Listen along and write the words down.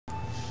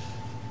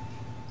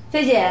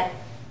菲姐，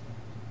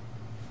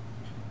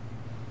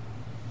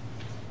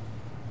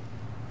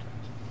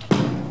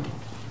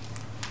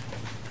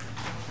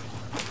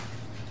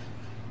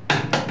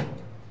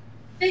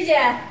菲姐，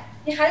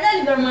你还在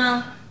里边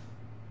吗？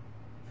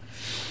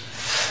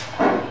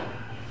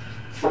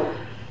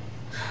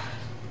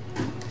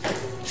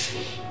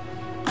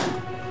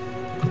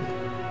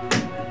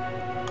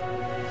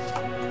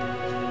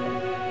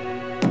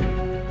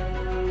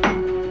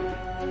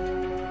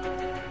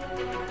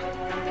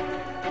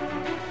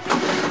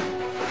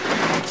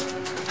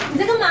你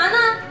在干嘛呢？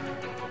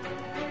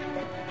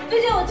菲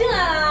姐，我进来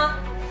了啊！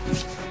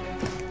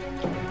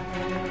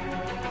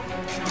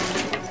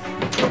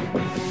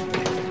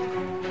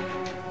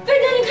菲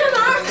姐，你开门！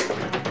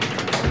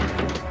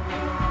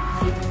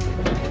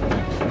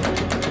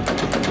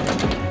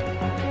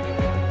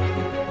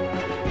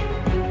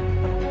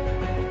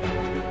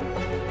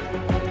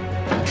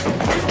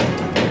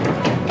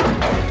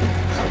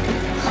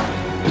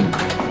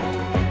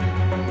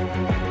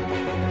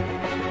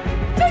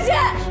菲姐，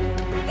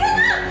天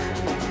哪！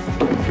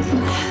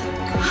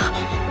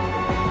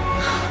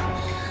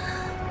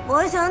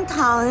我想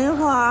躺一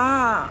会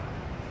儿，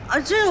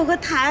这有个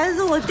台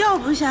子，我掉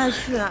不下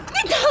去。你躺哪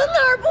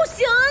儿不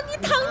行啊？你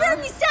躺这儿，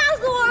你吓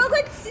死我了！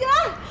快起来！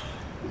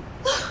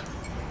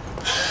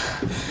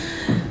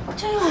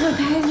这有个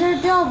台阶，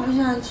掉不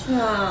下去。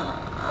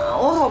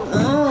我好闷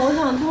啊，我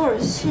想透会儿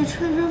气，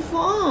吹吹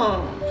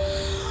风。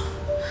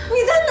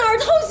你在哪儿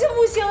透气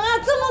不行啊？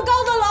这么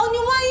高的楼，你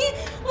万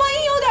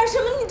一有点什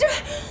么，你这……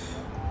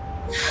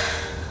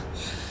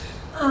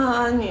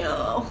你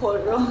啊，活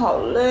着好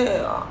累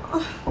啊。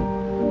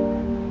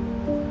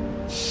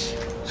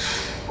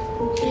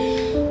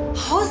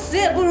好死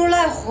也不如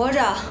赖活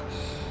着，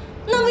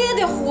那不也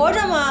得活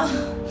着吗？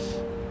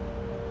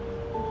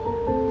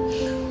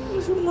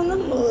为什么那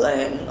么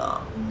累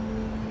呢？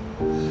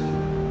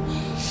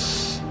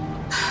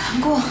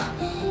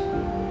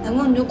难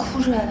过你就哭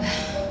出来呗，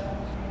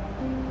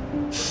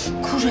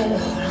哭出来就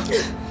好了。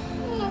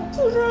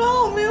哭出来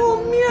好没有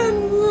面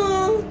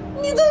子。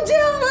你都这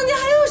样了，你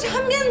还有啥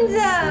面子？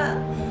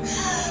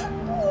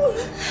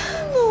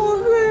那我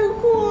可以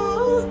哭。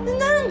你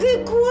当然可